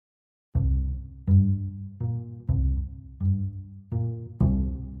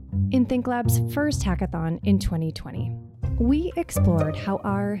in ThinkLab's first hackathon in 2020, we explored how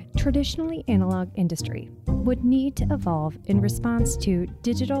our traditionally analog industry would need to evolve in response to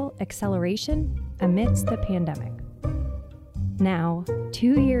digital acceleration amidst the pandemic. Now,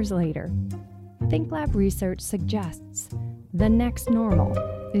 2 years later, ThinkLab research suggests the next normal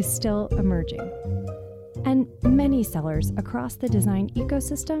is still emerging, and many sellers across the design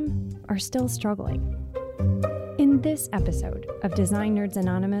ecosystem are still struggling. In this episode of Design Nerds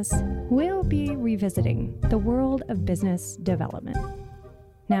Anonymous, we'll be revisiting the world of business development.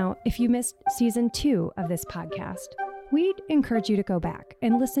 Now, if you missed season 2 of this podcast, we'd encourage you to go back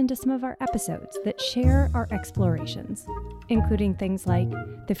and listen to some of our episodes that share our explorations, including things like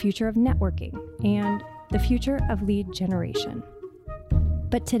the future of networking and the future of lead generation.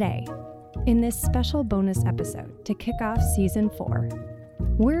 But today, in this special bonus episode to kick off season 4,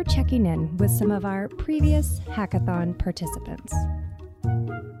 we're checking in with some of our previous hackathon participants.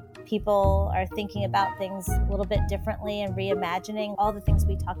 People are thinking about things a little bit differently and reimagining all the things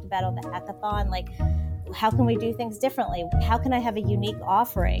we talked about on the hackathon, like how can we do things differently? How can I have a unique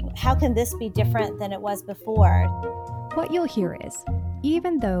offering? How can this be different than it was before? What you'll hear is,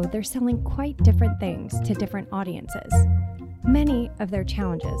 even though they're selling quite different things to different audiences, many of their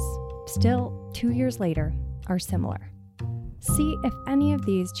challenges, still 2 years later, are similar. See if any of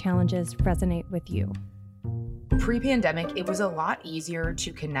these challenges resonate with you. Pre-pandemic, it was a lot easier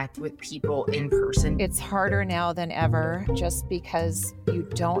to connect with people in person. It's harder now than ever just because you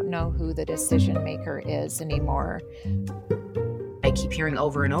don't know who the decision maker is anymore. I keep hearing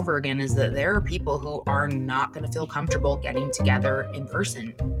over and over again is that there are people who are not going to feel comfortable getting together in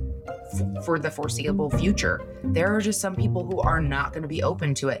person for the foreseeable future. There are just some people who are not going to be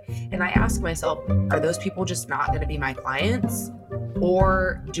open to it. And I ask myself, are those people just not going to be my clients?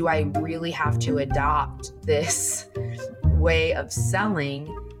 Or do I really have to adopt this way of selling?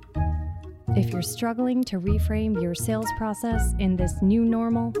 If you're struggling to reframe your sales process in this new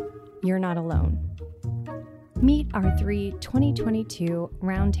normal, you're not alone. Meet our 3 2022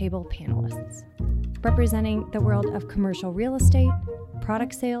 Roundtable panelists, representing the world of commercial real estate,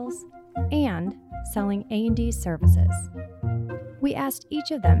 product sales, and selling A&D services. We asked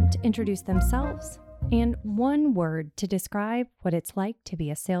each of them to introduce themselves and one word to describe what it's like to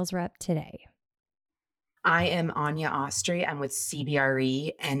be a sales rep today. I am Anya Ostry. I'm with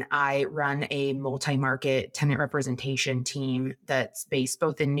CBRE, and I run a multi-market tenant representation team that's based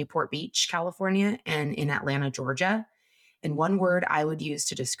both in Newport Beach, California, and in Atlanta, Georgia. And one word I would use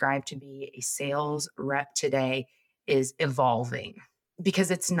to describe to be a sales rep today is evolving, because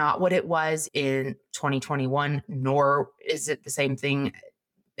it's not what it was in 2021, nor is it the same thing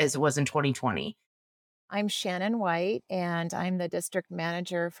as it was in 2020. I'm Shannon White, and I'm the district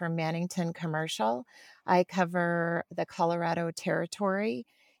manager for Mannington Commercial. I cover the Colorado territory,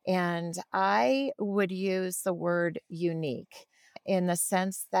 and I would use the word unique in the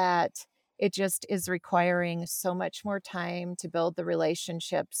sense that it just is requiring so much more time to build the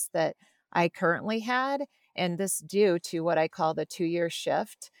relationships that I currently had. And this due to what I call the 2-year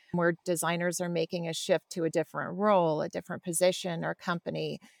shift, where designers are making a shift to a different role, a different position or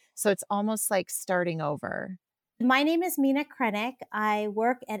company. So it's almost like starting over. My name is Mina Krennick. I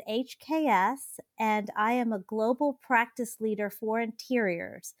work at HKS, and I am a global practice leader for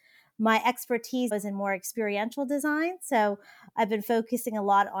interiors. My expertise is in more experiential design, so I've been focusing a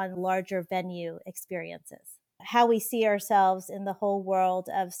lot on larger venue experiences. How we see ourselves in the whole world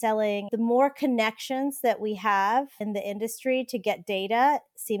of selling, the more connections that we have in the industry to get data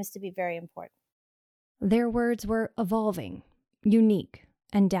seems to be very important. Their words were evolving, unique,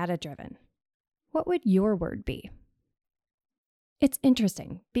 and data-driven. What would your word be? It's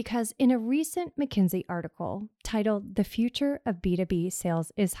interesting because in a recent McKinsey article titled "The Future of B2B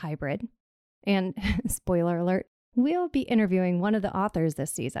Sales is Hybrid," and spoiler alert, we'll be interviewing one of the authors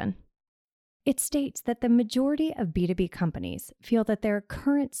this season, it states that the majority of B2B companies feel that their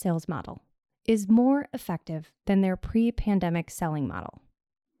current sales model is more effective than their pre-pandemic selling model.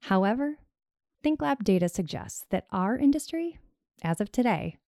 However, ThinkLab data suggests that our industry, as of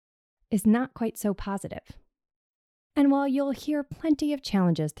today, is not quite so positive. And while you'll hear plenty of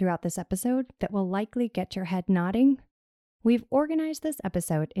challenges throughout this episode that will likely get your head nodding, we've organized this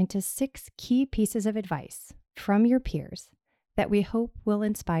episode into 6 key pieces of advice from your peers that we hope will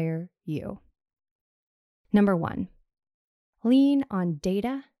inspire you. Number 1, lean on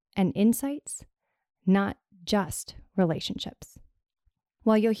data and insights, not just relationships.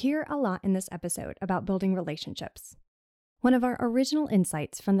 While you'll hear a lot in this episode about building relationships, one of our original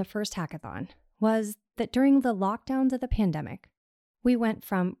insights from the first hackathon was that during the lockdowns of the pandemic, we went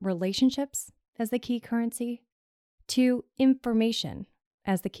from relationships as the key currency to information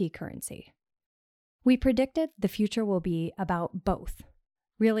as the key currency. We predicted the future will be about both,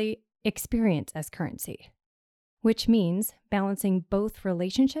 really experience as currency, which means balancing both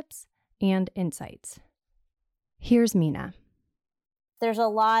relationships and insights. Here's Mina. There's a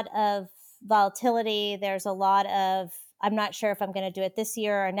lot of volatility. There's a lot of, I'm not sure if I'm going to do it this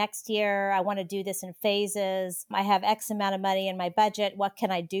year or next year. I want to do this in phases. I have X amount of money in my budget. What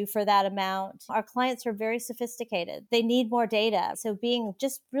can I do for that amount? Our clients are very sophisticated. They need more data. So being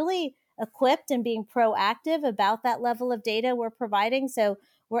just really equipped and being proactive about that level of data we're providing. So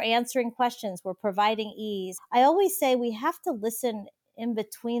we're answering questions. We're providing ease. I always say we have to listen in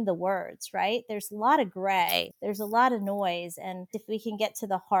between the words, right? There's a lot of gray. There's a lot of noise. And if we can get to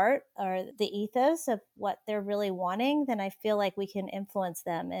the heart or the ethos of what they're really wanting, then I feel like we can influence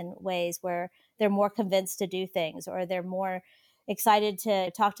them in ways where they're more convinced to do things, or they're more excited to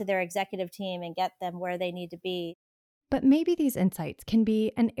talk to their executive team and get them where they need to be. But maybe these insights can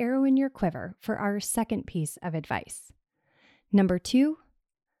be an arrow in your quiver for our second piece of advice. Number 2,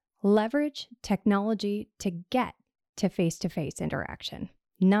 leverage technology to get to face-to-face interaction,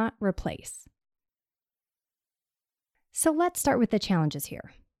 not replace. So let's start with the challenges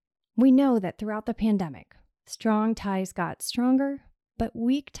here. We know that throughout the pandemic, strong ties got stronger, but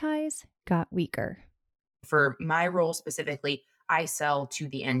weak ties got weaker. For my role specifically, I sell to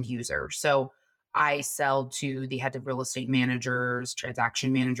the end user. So I sell to the head of real estate managers,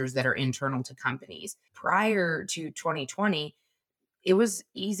 transaction managers that are internal to companies. Prior to 2020, it was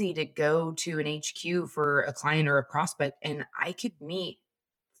easy to go to an HQ for a client or a prospect, and I could meet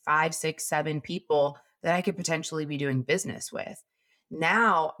 5, 6, 7 people that I could potentially be doing business with.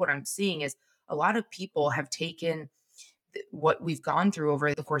 Now, what I'm seeing is a lot of people have taken what we've gone through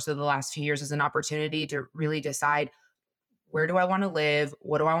over the course of the last few years as an opportunity to really decide, where do I want to live?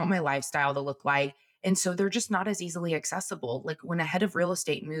 What do I want my lifestyle to look like? And so they're just not as easily accessible. Like when a head of real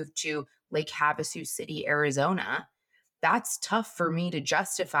estate moved to Lake Havasu City, Arizona, that's tough for me to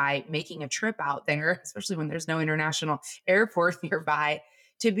justify making a trip out there, especially when there's no international airport nearby,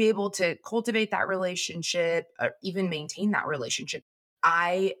 to be able to cultivate that relationship or even maintain that relationship.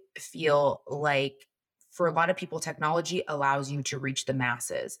 I feel like for a lot of people, technology allows you to reach the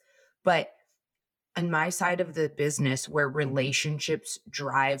masses. But on my side of the business, where relationships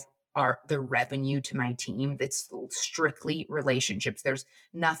drive the revenue to my team, that's strictly relationships. There's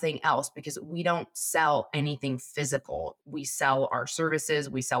nothing else, because we don't sell anything physical. We sell our services,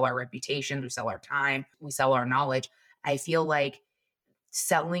 we sell our reputation, we sell our time, we sell our knowledge. I feel like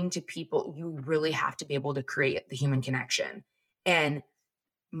selling to people, you really have to be able to create the human connection. And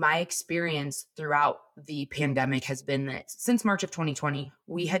my experience throughout the pandemic has been that since March of 2020,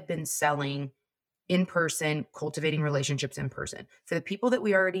 we had been selling in person, cultivating relationships in person. For the people that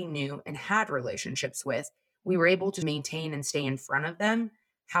we already knew and had relationships with, we were able to maintain and stay in front of them.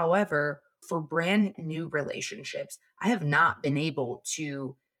 However, for brand new relationships, I have not been able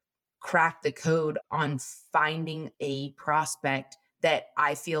to crack the code on finding a prospect that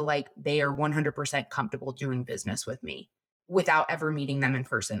I feel like they are 100% comfortable doing business with me without ever meeting them in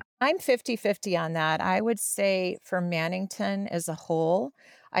person. I'm 50-50 on that. I would say for Mannington as a whole,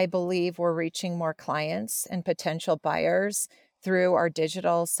 I believe we're reaching more clients and potential buyers through our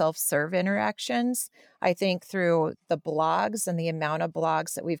digital self-serve interactions. I think through the blogs and the amount of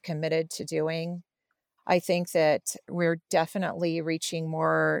blogs that we've committed to doing, I think that we're definitely reaching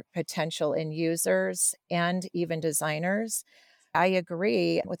more potential end users and even designers. I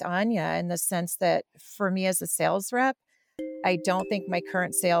agree with Anya in the sense that for me as a sales rep, I don't think my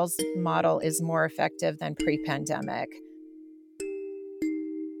current sales model is more effective than pre-pandemic.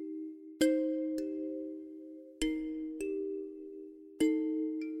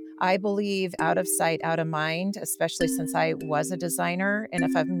 I believe out of sight, out of mind, especially since I was a designer. And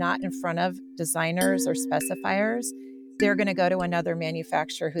if I'm not in front of designers or specifiers, they're going to go to another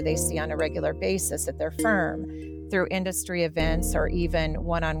manufacturer who they see on a regular basis at their firm through industry events or even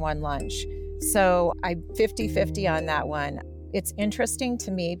one-on-one lunch. So I'm 50-50 on that one. It's interesting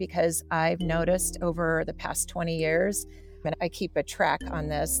to me because I've noticed over the past 20 years, and I keep a track on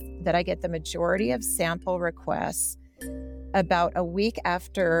this, that I get the majority of sample requests about a week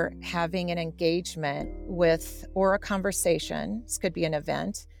after having an engagement with, or a conversation, this could be an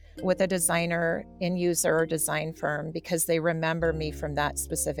event, with a designer, end user, or design firm because they remember me from that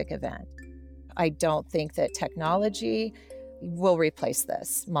specific event. I don't think that technology will replace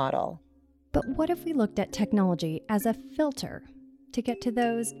this model. But what if we looked at technology as a filter to get to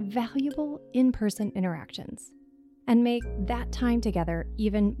those valuable in-person interactions and make that time together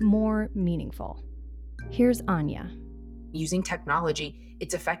even more meaningful? Here's Anya. Using technology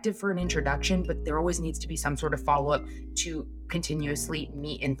it's effective for an introduction, but there always needs to be some sort of follow-up to continuously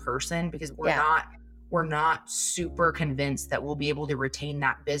meet in person, because we're not super convinced that we'll be able to retain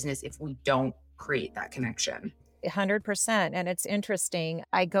that business if we don't create that connection. 100%. And it's interesting.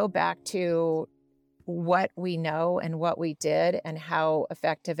 I go back to what we know and what we did and how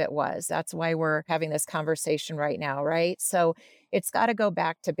effective it was. That's why we're having this conversation right now, right? So it's got to go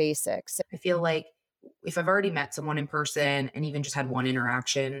back to basics. I feel like if I've already met someone in person and even just had one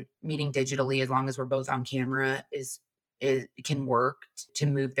interaction, meeting digitally, as long as we're both on camera, it can work to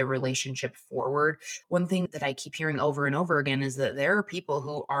move the relationship forward. One thing that I keep hearing over and over again is that there are people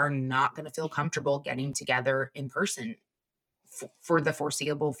who are not going to feel comfortable getting together in person for the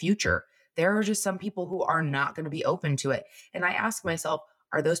foreseeable future. There are just some people who are not going to be open to it. And I ask myself,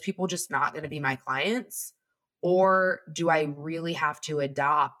 are those people just not going to be my clients? Or do I really have to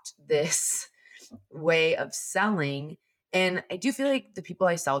adopt this way of selling? And I do feel like the people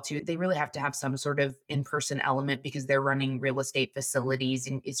I sell to, they really have to have some sort of in-person element because they're running real estate facilities,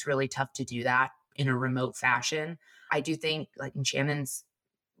 and it's really tough to do that in a remote fashion. I do think, like in Shannon's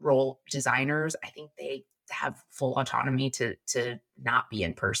role, designers, I think they have full autonomy to not be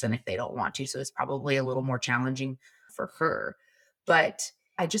in person if they don't want to. So it's probably a little more challenging for her. But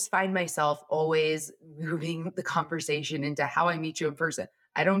I just find myself always moving the conversation into how I meet you in person.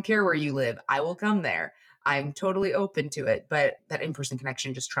 I don't care where you live. I will come there. I'm totally open to it, but that in-person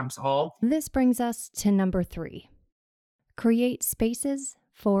connection just trumps all. This brings us to number 3. Create spaces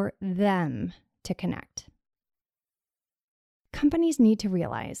for them to connect. Companies need to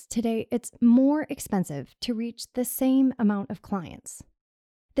realize today it's more expensive to reach the same amount of clients.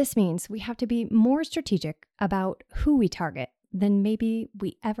 This means we have to be more strategic about who we target than maybe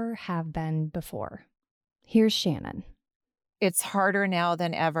we ever have been before. Here's Shannon. It's harder now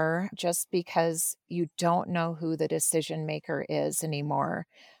than ever just because you don't know who the decision maker is anymore.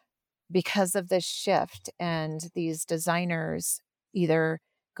 Because of this shift and these designers either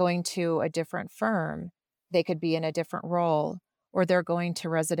going to a different firm, they could be in a different role, or they're going to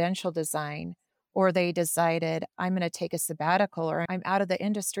residential design, or they decided, I'm going to take a sabbatical, or I'm out of the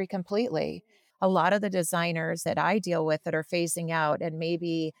industry completely. A lot of the designers that I deal with that are phasing out and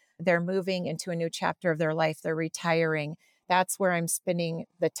maybe they're moving into a new chapter of their life, they're retiring. That's where I'm spending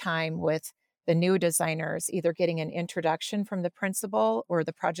the time with the new designers, either getting an introduction from the principal or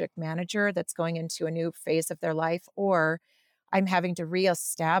the project manager that's going into a new phase of their life, or I'm having to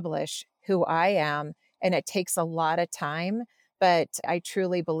reestablish who I am. And it takes a lot of time, but I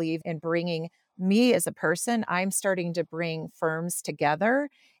truly believe in bringing me as a person. I'm starting to bring firms together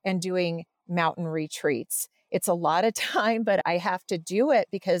and doing mountain retreats. It's a lot of time, but I have to do it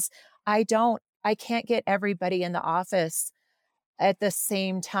because I can't get everybody in the office at the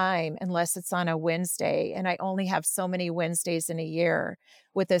same time unless it's on a Wednesday. And I only have so many Wednesdays in a year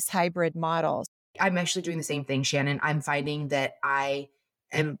with this hybrid model. I'm actually doing the same thing, Shannon. I'm finding that I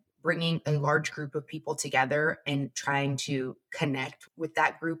am bringing a large group of people together and trying to connect with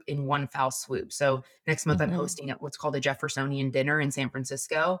that group in one foul swoop. So next month, I'm hosting what's called a Jeffersonian dinner in San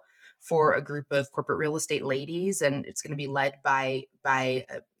Francisco for a group of corporate real estate ladies. And it's going to be led by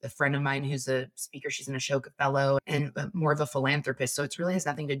a friend of mine who's a speaker. She's an Ashoka Fellow and more of a philanthropist. So it really has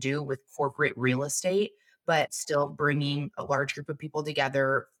nothing to do with corporate real estate, but still bringing a large group of people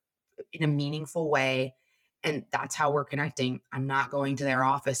together in a meaningful way. And that's how we're connecting. I'm not going to their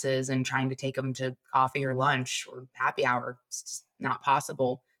offices and trying to take them to coffee or lunch or happy hour. It's just not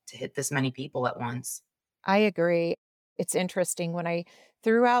possible to hit this many people at once. I agree. It's interesting. When I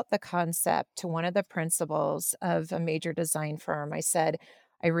threw out the concept to one of the principals of a major design firm, I said,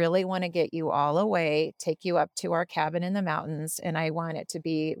 I really want to get you all away, take you up to our cabin in the mountains. And I want it to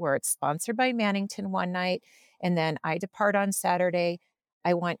be where it's sponsored by Mannington one night. And then I depart on Saturday.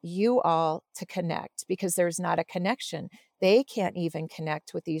 I want you all to connect because there's not a connection. They can't even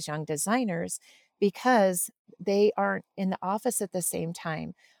connect with these young designers because they aren't in the office at the same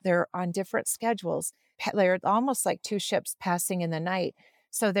time. They're on different schedules. They're almost like two ships passing in the night.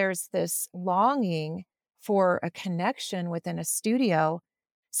 So there's this longing for a connection within a studio.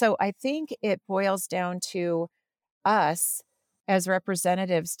 So I think it boils down to us as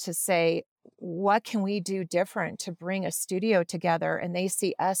representatives to say, what can we do different to bring a studio together? And they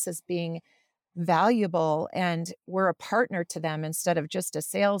see us as being valuable and we're a partner to them instead of just a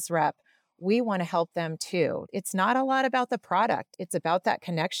sales rep. We want to help them too. It's not a lot about the product. It's about that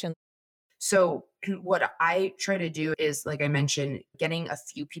connection. So what I try to do is, like I mentioned, getting a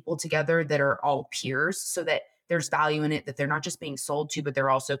few people together that are all peers so that there's value in it, that they're not just being sold to, but they're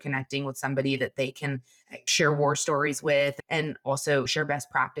also connecting with somebody that they can share war stories with and also share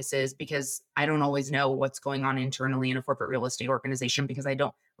best practices, because I don't always know what's going on internally in a corporate real estate organization because I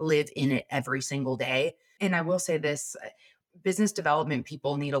don't live in it every single day. And I will say this, business development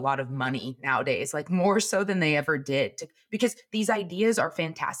people need a lot of money nowadays, like more so than they ever did, because these ideas are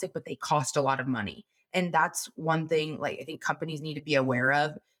fantastic, but they cost a lot of money. And that's one thing, like, I think companies need to be aware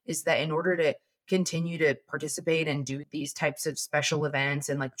of, is that in order to continue to participate and do these types of special events,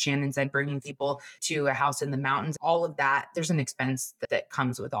 and like Shannon said, bringing people to a house in the mountains, all of that, there's an expense that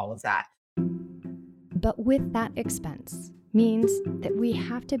comes with all of that. But with that expense means that we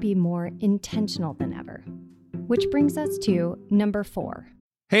have to be more intentional than ever. Which brings us to number 4.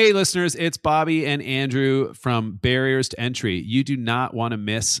 Hey, listeners, it's Bobby and Andrew from Barriers to Entry. You do not want to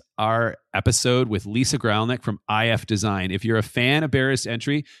miss our episode with Lisa Gralnick from IF Design. If you're a fan of Barriers to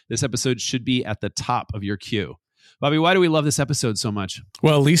Entry, this episode should be at the top of your queue. Bobby, why do we love this episode so much?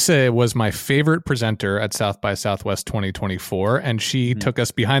 Well, Lisa was my favorite presenter at South by Southwest 2024, and she took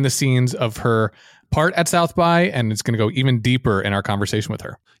us behind the scenes of her part at South by, and it's going to go even deeper in our conversation with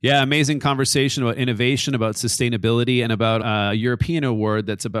her. Yeah, amazing conversation about innovation, about sustainability, and about a European award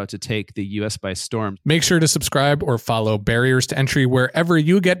that's about to take the U.S. by storm. Make sure to subscribe or follow Barriers to Entry wherever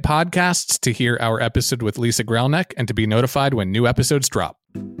you get podcasts to hear our episode with Lisa Gralnick and to be notified when new episodes drop.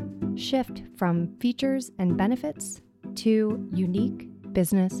 Shift from features and benefits to unique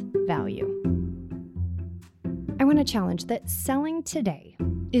business value. I want to challenge that selling today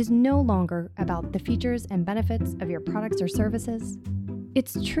is no longer about the features and benefits of your products or services.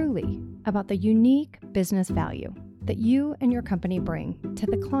 It's truly about the unique business value that you and your company bring to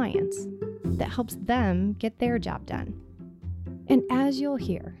the clients that helps them get their job done. And as you'll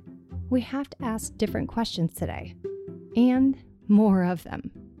hear, we have to ask different questions today, and more of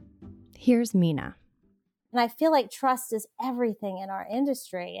them. Here's Mina. And I feel like trust is everything in our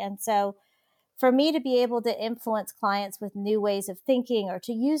industry. And so for me to be able to influence clients with new ways of thinking, or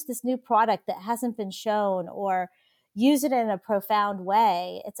to use this new product that hasn't been shown, or use it in a profound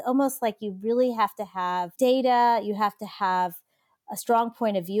way, it's almost like you really have to have data. You have to have a strong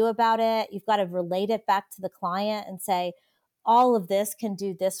point of view about it. You've got to relate it back to the client and say, all of this can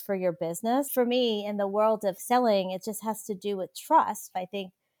do this for your business. For me, in the world of selling, it just has to do with trust. I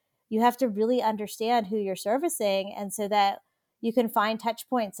think you have to really understand who you're servicing, and so that you can find touch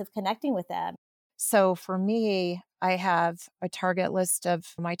points of connecting with them. So for me, I have a target list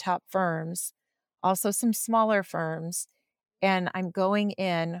of my top firms, also some smaller firms, and I'm going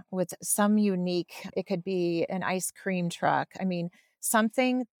in with some unique, it could be an ice cream truck. I mean,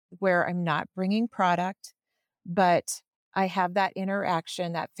 something where I'm not bringing product, but I have that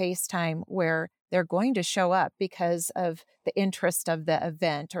interaction, that FaceTime where they're going to show up because of the interest of the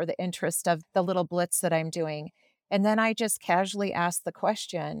event or the interest of the little blitz that I'm doing. And then I just casually ask the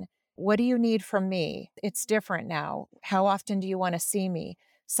question, what do you need from me? It's different now. How often do you want to see me?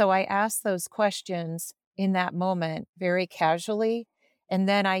 So I ask those questions in that moment very casually, and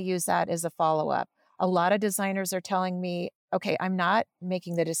then I use that as a follow-up. A lot of designers are telling me, okay, I'm not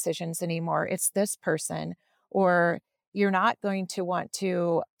making the decisions anymore. It's this person. Or you're not going to want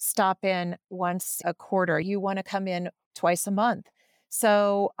to stop in once a quarter. You want to come in twice a month.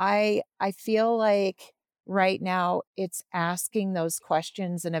 So I feel like right now it's asking those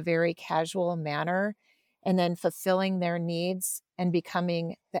questions in a very casual manner and then fulfilling their needs and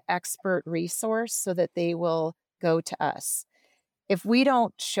becoming the expert resource so that they will go to us. If we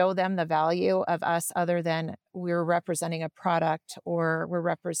don't show them the value of us other than we're representing a product or we're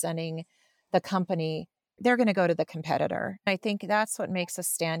representing the company, they're going to go to the competitor. I think that's what makes us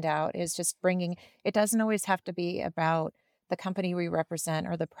stand out, is just bringing, it doesn't always have to be about the company we represent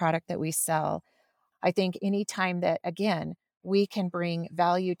or the product that we sell. I think anytime that, again, we can bring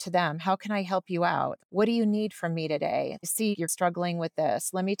value to them. How can I help you out? What do you need from me today? See, you're struggling with this.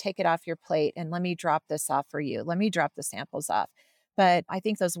 Let me take it off your plate and let me drop this off for you. Let me drop the samples off. But I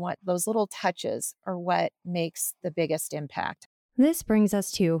think those little touches are what makes the biggest impact. This brings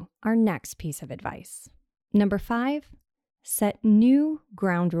us to our next piece of advice. Number 5, set new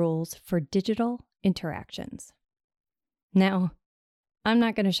ground rules for digital interactions. Now, I'm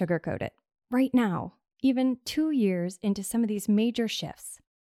not going to sugarcoat it. Right now, even 2 years into some of these major shifts,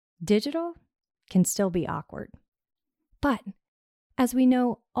 digital can still be awkward. But as we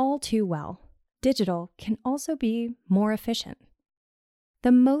know all too well, digital can also be more efficient.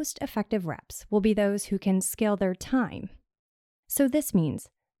 The most effective reps will be those who can scale their time. So this means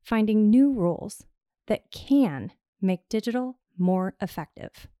finding new rules that can make digital more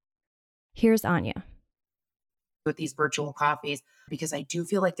effective. Here's Anya. With these virtual coffees, because I do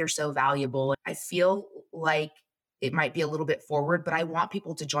feel like they're so valuable. I feel like it might be a little bit forward, but I want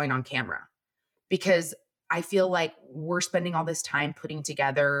people to join on camera because I feel like we're spending all this time putting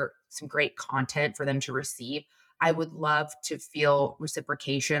together some great content for them to receive. I would love to feel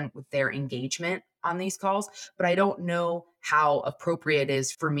reciprocation with their engagement on these calls, but I don't know how appropriate it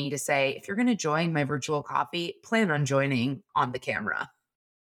is for me to say, if you're going to join my virtual coffee, plan on joining on the camera.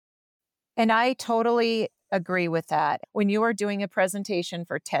 And I totally agree with that. When you are doing a presentation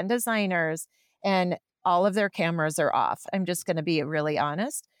for 10 designers and all of their cameras are off, I'm just going to be really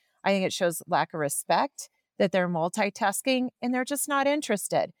honest. I think it shows lack of respect that they're multitasking and they're just not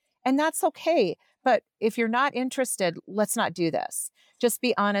interested. And that's okay. But if you're not interested, let's not do this. Just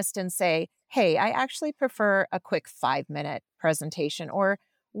be honest and say, hey, I actually prefer a quick 5-minute presentation, or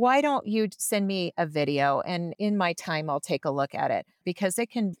why don't you send me a video and in my time, I'll take a look at it, because it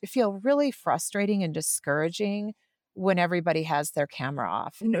can feel really frustrating and discouraging when everybody has their camera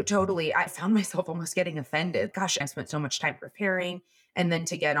off. No, totally. I found myself almost getting offended. Gosh, I spent so much time preparing and then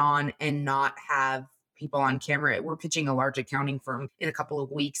to get on and not have people on camera. We're pitching a large accounting firm in a couple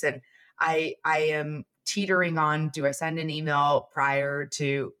of weeks. And I am teetering on, do I send an email prior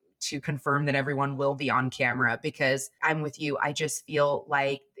to confirm that everyone will be on camera? Because I'm with you. I just feel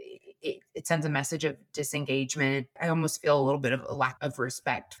like it sends a message of disengagement. I almost feel a little bit of a lack of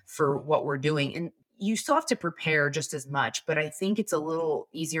respect for what we're doing. And you still have to prepare just as much, but I think it's a little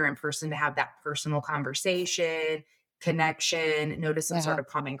easier in person to have that personal conversation, connection, notice some sort of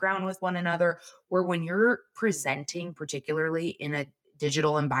common ground with one another, where when you're presenting, particularly in a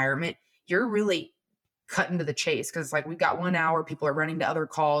digital environment, you're really cutting to the chase because it's like, we've got 1 hour, people are running to other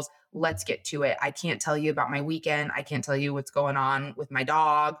calls. Let's get to it. I can't tell you about my weekend. I can't tell you what's going on with my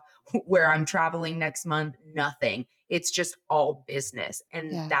dog, where I'm traveling next month, nothing. It's just all business.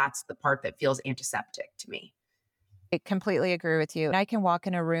 And that's the part that feels antiseptic to me. I completely agree with you. I can walk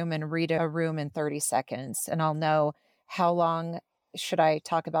in a room and read a room in 30 seconds and I'll know how long should I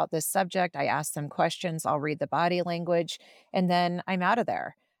talk about this subject. I ask them questions, I'll read the body language, and then I'm out of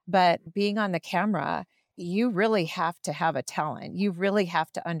there. But being on the camera, you really have to have a talent. You really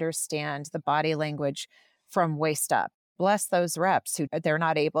have to understand the body language from waist up. Bless those reps who they're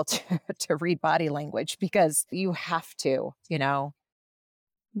not able to read body language, because you have to, you know.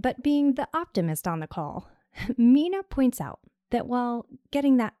 But being the optimist on the call, Mina points out that while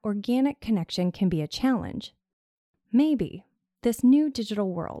getting that organic connection can be a challenge, maybe this new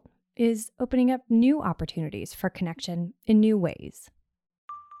digital world is opening up new opportunities for connection in new ways.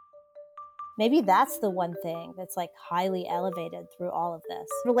 Maybe that's the one thing that's like highly elevated through all of this.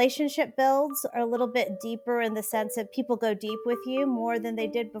 Relationship builds are a little bit deeper in the sense that people go deep with you more than they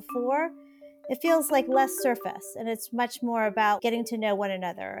did before. It feels like less surface, and it's much more about getting to know one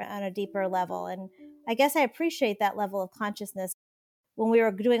another on a deeper level. And I guess I appreciate that level of consciousness. When we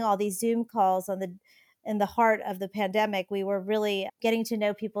were doing all these Zoom calls in the heart of the pandemic, we were really getting to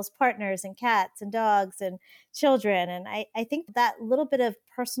know people's partners and cats and dogs and children. And I think that little bit of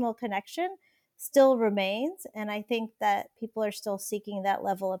personal connection still remains. And I think that people are still seeking that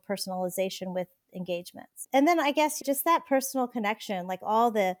level of personalization with engagements. And then I guess just that personal connection, like all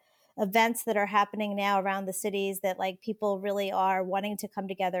the events that are happening now around the cities that like people really are wanting to come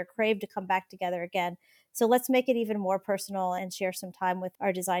together, crave to come back together again. So let's make it even more personal and share some time with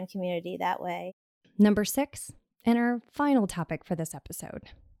our design community that way. Number 6, and our final topic for this episode,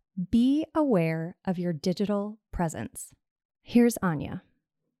 be aware of your digital presence. Here's Anya.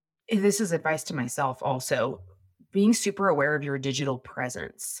 This is advice to myself also, being super aware of your digital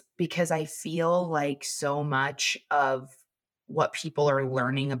presence, because I feel like so much of what people are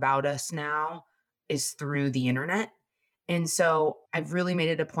learning about us now is through the internet. And so I've really made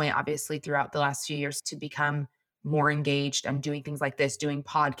it a point, obviously, throughout the last few years to become more engaged. I'm doing things like this, doing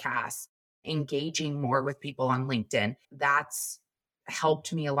podcasts, engaging more with people on LinkedIn. That's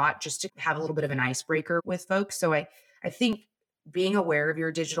helped me a lot just to have a little bit of an icebreaker with folks. So I think being aware of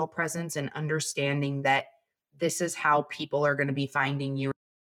your digital presence and understanding that this is how people are going to be finding you.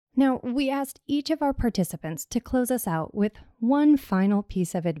 Now, we asked each of our participants to close us out with one final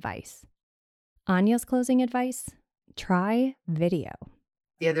piece of advice. Anya's closing advice: try video.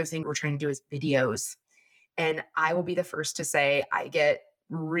 The other thing we're trying to do is videos. And I will be the first to say I get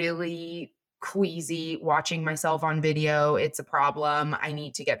really queasy watching myself on video. It's a problem. I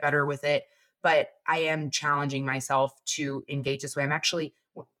need to get better with it. But I am challenging myself to engage this way. I'm actually,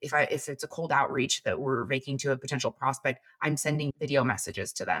 if it's a cold outreach that we're making to a potential prospect, I'm sending video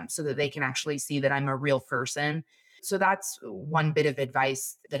messages to them so that they can actually see that I'm a real person. So that's one bit of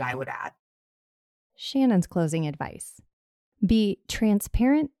advice that I would add. Shannon's closing advice: be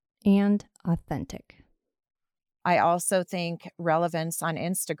transparent and authentic. I also think relevance on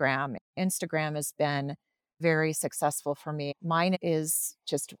Instagram. Instagram has been very successful for me. Mine is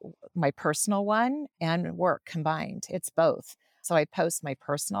just my personal one and work combined. It's both. So I post my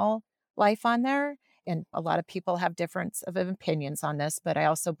personal life on there, and a lot of people have difference of opinions on this, but I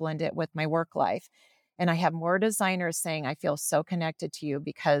also blend it with my work life. And I have more designers saying, I feel so connected to you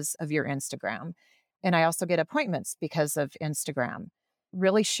because of your Instagram. And I also get appointments because of Instagram.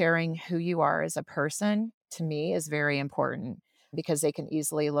 Really sharing who you are as a person, to me, is very important, because they can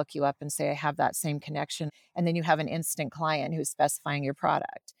easily look you up and say, I have that same connection. And then you have an instant client who's specifying your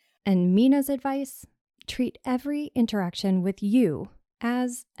product. And Mina's advice: treat every interaction with you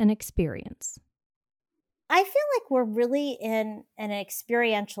as an experience. I feel like we're really in an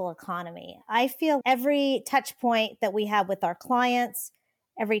experiential economy. I feel every touch point that we have with our clients,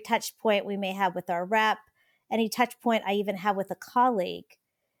 every touch point we may have with our rep, any touch point I even have with a colleague,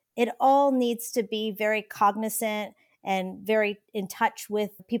 it all needs to be very cognizant and very in touch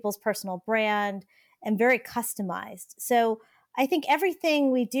with people's personal brand and very customized. So I think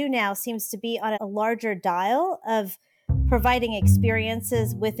everything we do now seems to be on a larger dial of providing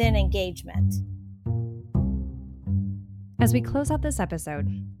experiences within engagement. As we close out this episode,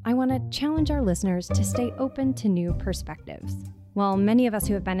 I want to challenge our listeners to stay open to new perspectives. While many of us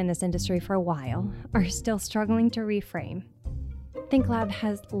who have been in this industry for a while are still struggling to reframe, ThinkLab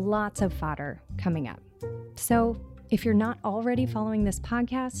has lots of fodder coming up. So if you're not already following this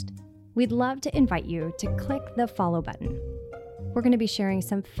podcast, we'd love to invite you to click the follow button. We're going to be sharing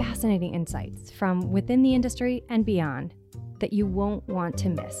some fascinating insights from within the industry and beyond that you won't want to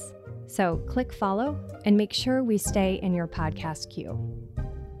miss. So click follow and make sure we stay in your podcast queue.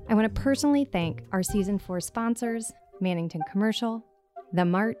 I want to personally thank our Season 4 sponsors, Mannington Commercial, The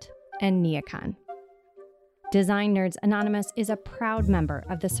Mart, and Neocon. Design Nerds Anonymous is a proud member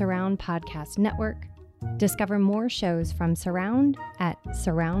of the Surround Podcast Network. Discover more shows from Surround at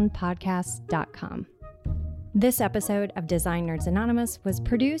surroundpodcasts.com. This episode of Design Nerds Anonymous was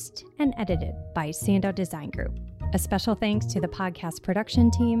produced and edited by Sandow Design Group. A special thanks to the podcast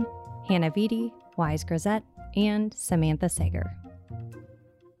production team, Hannah Vitti, Wise Grisette, and Samantha Sager.